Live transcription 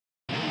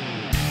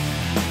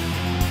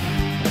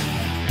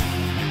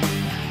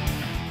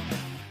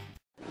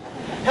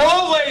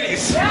Hello,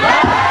 ladies.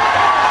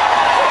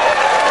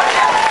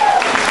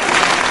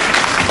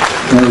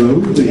 Hello,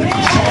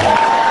 ladies.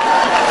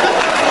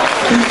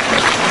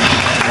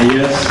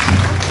 Yes,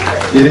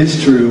 it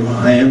is true.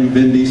 I am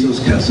Vin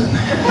Diesel's cousin.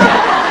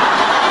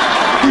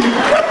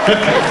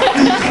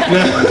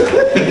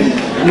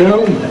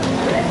 No,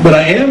 but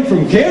I am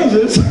from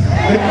Kansas.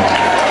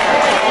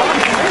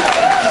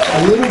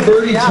 A little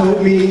birdie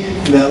told me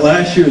that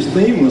last year's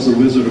theme was The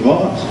Wizard of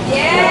Oz.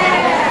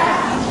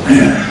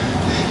 Yeah.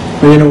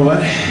 But you know what?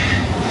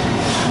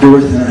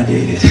 Dorothy and I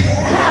dated.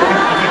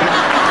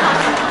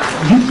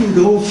 You can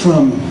go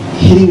from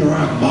hitting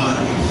rock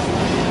bottom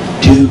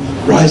to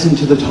rising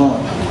to the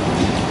top.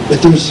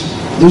 But there's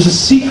a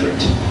secret.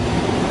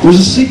 There's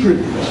a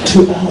secret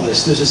to all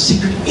this. There's a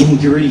secret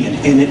ingredient,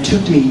 and it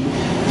took me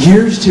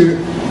years to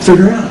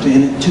figure out,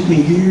 and it took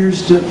me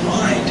years to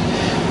find.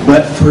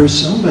 But for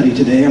somebody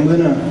today, I'm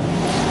gonna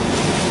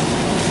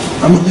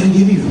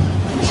give you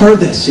part of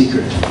that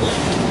secret,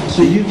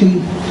 so you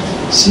can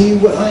see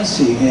what I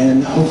see,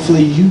 and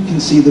hopefully you can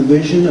see the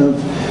vision of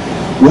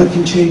what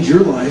can change your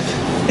life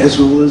as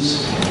well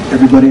as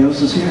everybody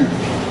else's here.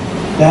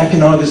 Back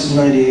in August of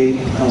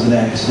 '98, I was in an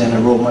accident. I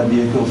rolled my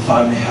vehicle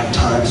 5.5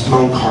 times. My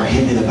own car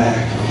hit me in the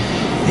back,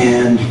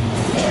 and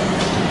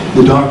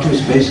the doctors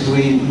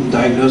basically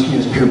diagnosed me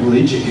as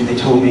paraplegic, and they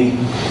told me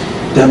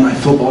that my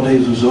football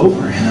days was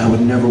over and I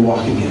would never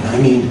walk again. I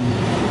mean,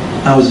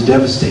 I was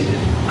devastated.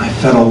 I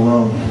felt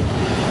alone.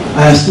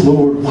 I asked the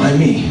Lord, why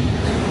me?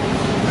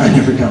 I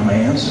never got my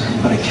answer,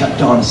 but I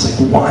kept on. It's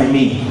like, why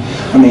me?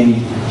 I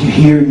mean, you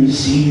hear and you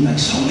see like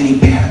so many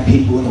bad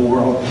people in the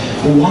world.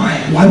 But why?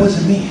 Why was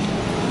it me?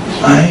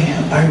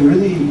 I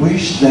really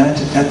wish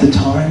that at the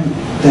time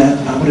that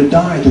I would have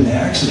died in the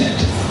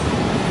accident.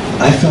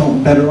 I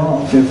felt better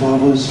off if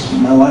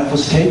my life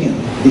was taken,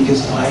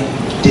 because I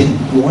didn't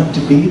want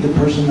to be the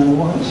person that I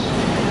was.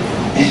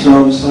 And so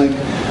I was like,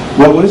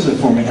 what was it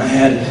for me? I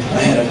had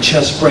a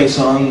chest brace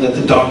on that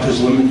the doctors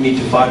limited me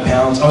to 5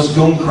 pounds. I was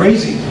going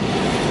crazy.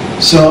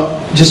 So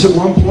just at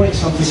one point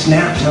something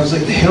snapped, and I was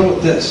like, the hell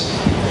with this.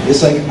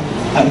 It's like,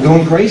 I'm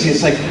going crazy.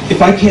 It's like,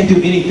 if I can't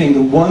do anything,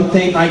 the one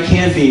thing I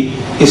can be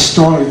is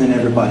stronger than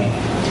everybody.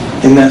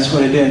 And that's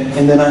what I did.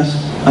 And then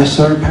I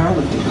started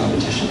powerlifting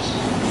competitions.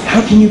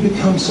 How can you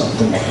become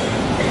something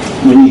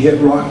when you hit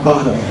rock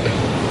bottom?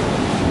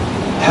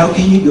 How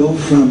can you go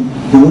from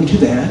going to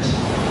that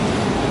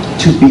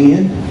to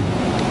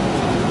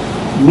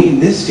meeting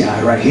this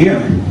guy right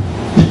here?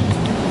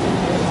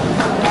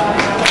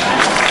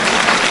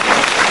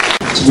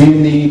 To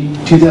being the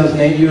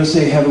 2008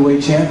 USA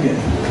Heavyweight Champion.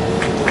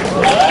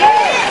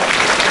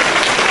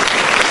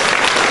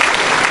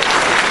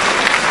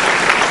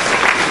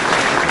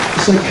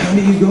 It's like, how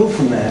do you go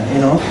from that,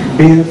 you know?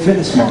 Being a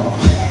fitness model.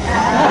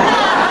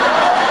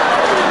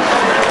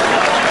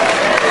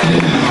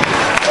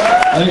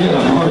 I got a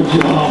hard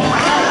job.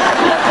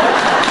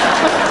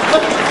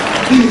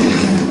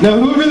 Now,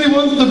 who really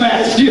wants the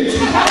basket?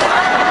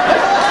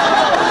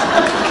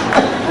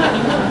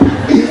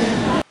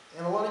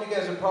 And a lot of you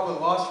guys are probably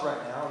lost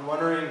right now and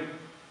wondering,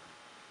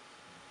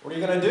 what are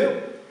you going to do?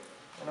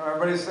 You know,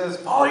 everybody says,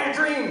 follow your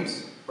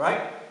dreams,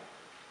 right?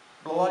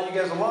 But a lot of you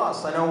guys are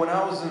lost. I know when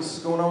I was in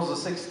school, when I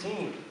was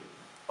 16,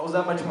 I was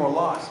that much more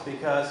lost,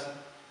 because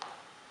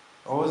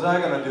what was I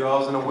going to do? I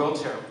was in a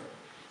wheelchair.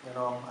 You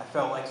know, I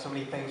felt like so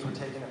many things were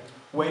taken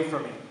away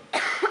from me.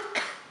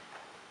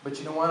 But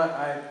you know what?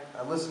 I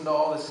listened to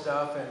all this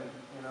stuff, and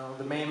you know,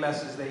 the main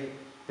message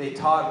they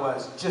taught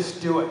was, just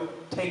do it.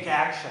 Take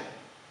action.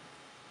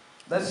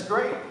 That's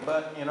great,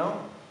 but you know,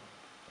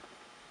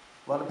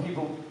 a lot of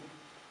people,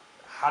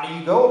 how do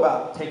you go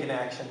about taking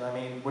action? I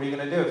mean, what are you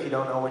going to do if you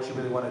don't know what you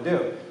really want to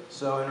do?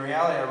 So in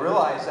reality, I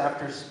realized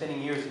after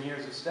spending years and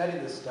years of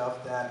studying this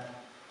stuff that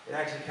it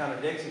actually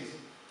contradicts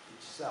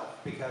itself,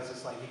 because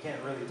it's like you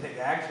can't really take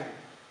action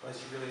unless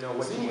you really know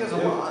what you want to do.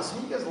 Some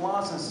of you guys are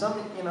lost, and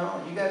some, you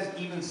know, you guys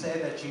even say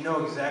that you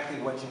know exactly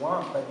what you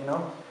want, but you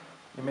know,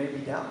 you may be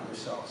doubting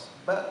yourselves.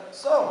 But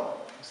so,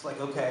 it's like,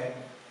 okay,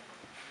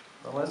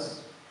 well,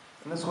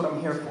 and this is what I'm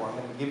here for. I'm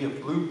going to give you a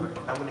blueprint.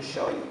 I'm going to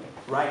show you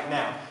right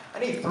now. I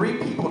need 3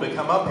 people to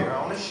come up here.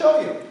 I want to show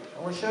you. I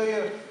want to show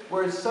you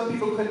where some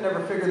people could never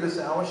figure this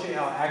out. I want to show you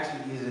how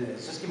actually easy it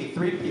is. Just give me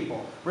 3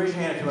 people. Raise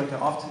your hand if you want to.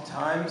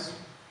 Oftentimes,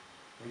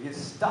 we get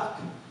stuck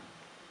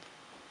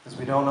because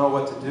we don't know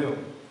what to do.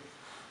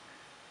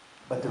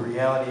 But the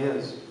reality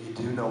is, you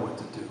do know what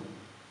to do.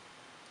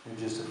 You're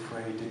just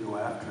afraid to go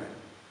after it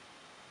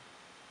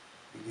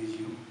because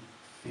you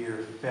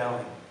fear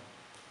failing.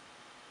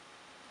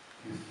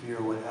 You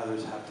fear what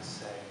others have to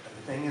say. But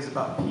the thing is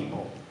about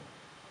people,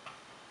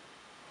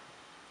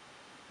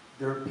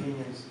 their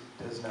opinions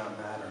does not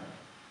matter.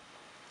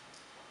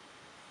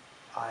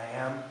 I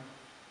am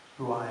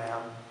who I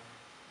am.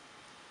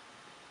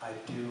 I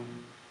do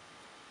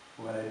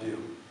what I do.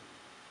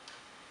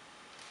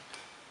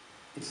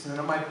 It's none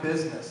of my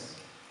business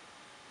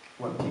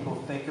what people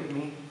think of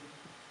me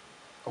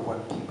or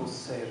what people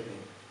say of me,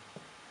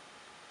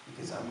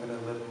 because I'm going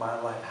to live my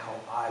life how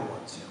I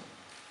want to,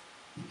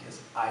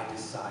 because I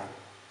decide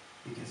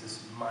because it's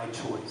my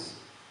choice.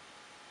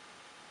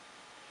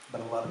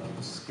 But a lot of people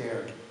are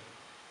scared.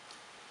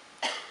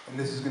 And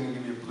this is going to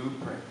give you a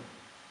blueprint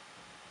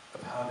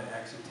of how to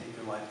actually take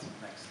your life to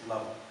the next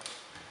level.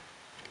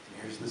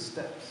 And here's the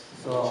steps.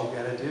 So what you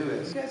got to do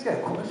is, you guys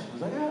got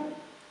questions? I got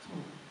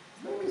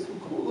maybe some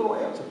cool little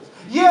answers.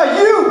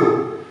 Yeah,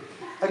 you!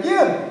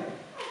 Again.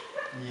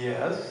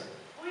 Yes.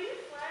 Will you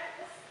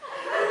flex?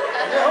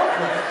 Yeah,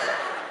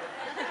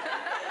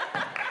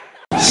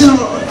 okay. So,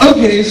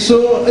 okay,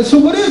 so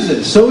what is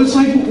this? So it's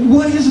like,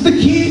 what is the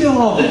key to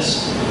all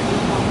this?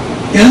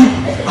 You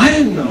know, I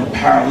didn't know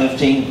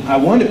powerlifting. I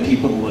wanted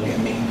people to look at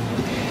me.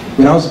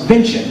 When I was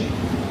benching,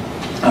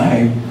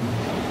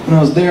 when I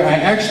was there, I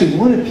actually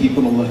wanted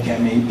people to look at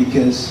me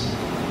because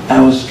I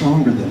was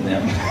stronger than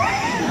them.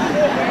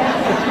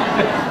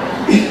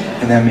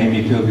 And that made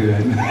me feel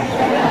good.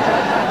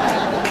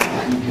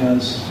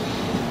 Because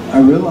I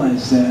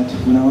realized that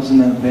when I was in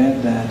that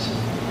bed that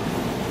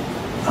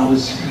I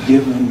was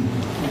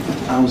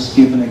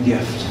given a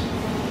gift.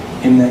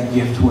 And that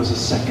gift was a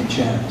second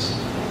chance.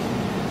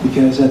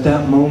 Because at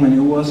that moment, it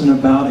wasn't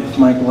about if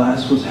my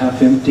glass was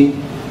half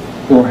empty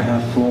or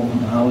half full.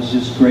 I was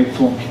just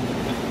grateful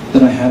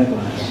that I had a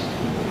glass.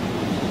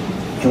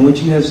 And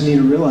what you guys need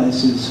to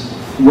realize is,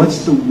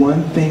 what's the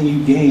one thing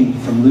you gain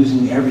from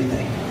losing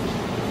everything?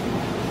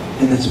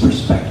 And it's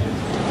perspective.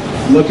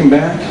 Looking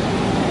back,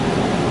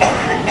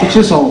 it's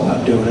just all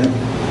about doing it.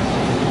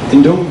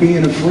 And don't be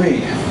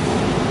afraid,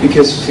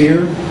 because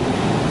fear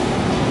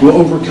will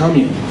overcome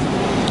you.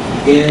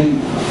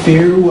 And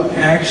fear will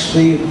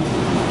actually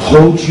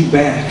hold you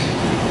back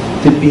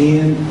to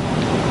being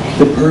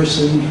the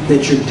person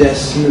that you're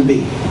destined to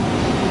be.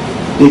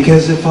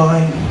 Because if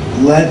I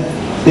let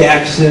the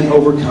accident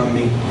overcome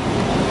me,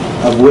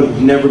 I would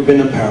have never been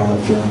a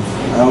powerlifter.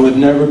 I would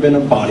have never been a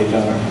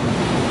bodybuilder.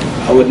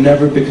 I would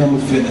never become a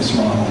fitness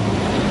model.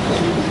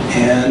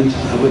 And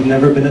I would have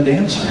never been a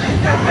dancer.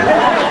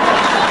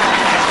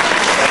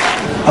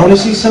 I want to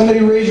see somebody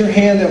raise your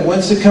hand that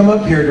wants to come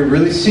up here to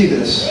really see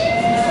this.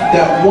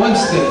 That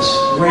wants this.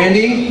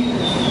 Randy,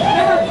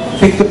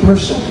 pick the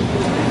person.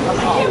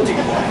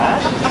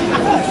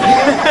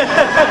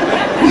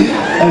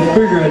 I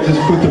figure I'd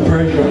just put the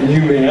pressure on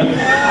you, man.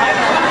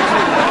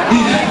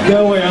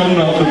 That way I'm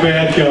not the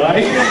bad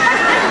guy.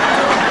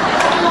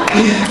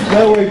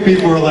 That way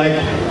people are like,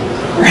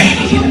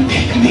 Randy didn't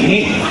pick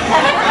me.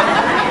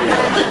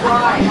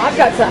 I've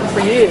got something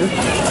for you.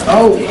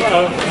 Oh, is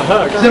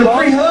that a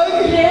free hug?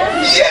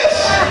 Yes. Yes!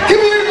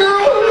 Come here,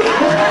 girl!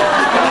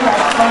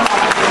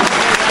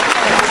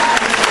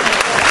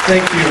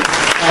 Thank you.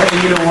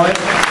 And you know what?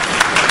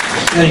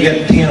 Now you got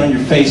a tan on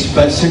your face,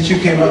 but since you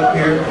came up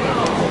here,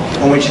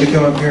 I want you to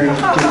come up here and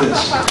do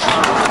this.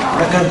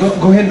 Now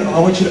go ahead and I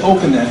want you to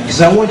open that,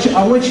 because I want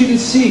you to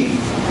see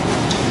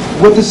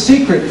what the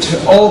secret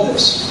to all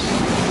this.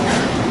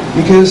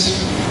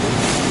 Because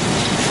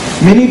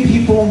many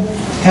people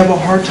have a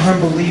hard time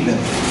believing,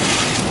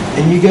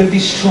 and you got to be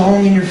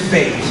strong in your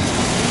faith.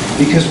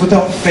 Because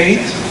without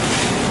faith,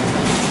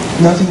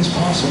 nothing is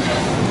possible.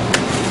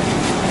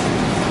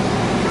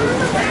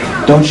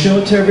 Don't show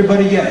it to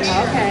everybody yet.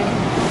 Okay.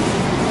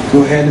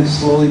 Go ahead and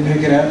slowly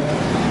pick it up.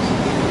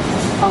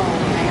 Oh,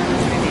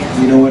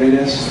 man. You know what it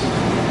is?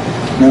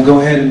 Now go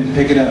ahead and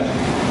pick it up.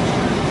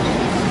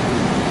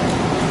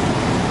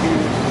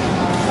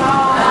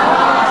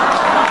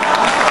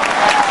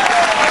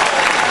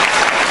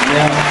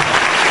 Now,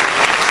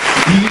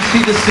 do you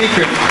see the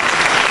secret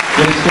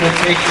that it's going to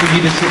take for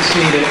you to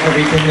succeed at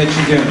everything that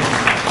you do?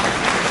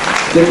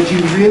 That if you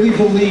really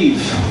believe,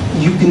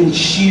 you can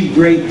achieve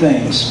great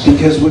things.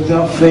 Because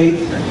without faith,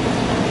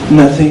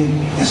 nothing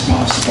is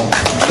possible.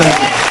 Thank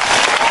you.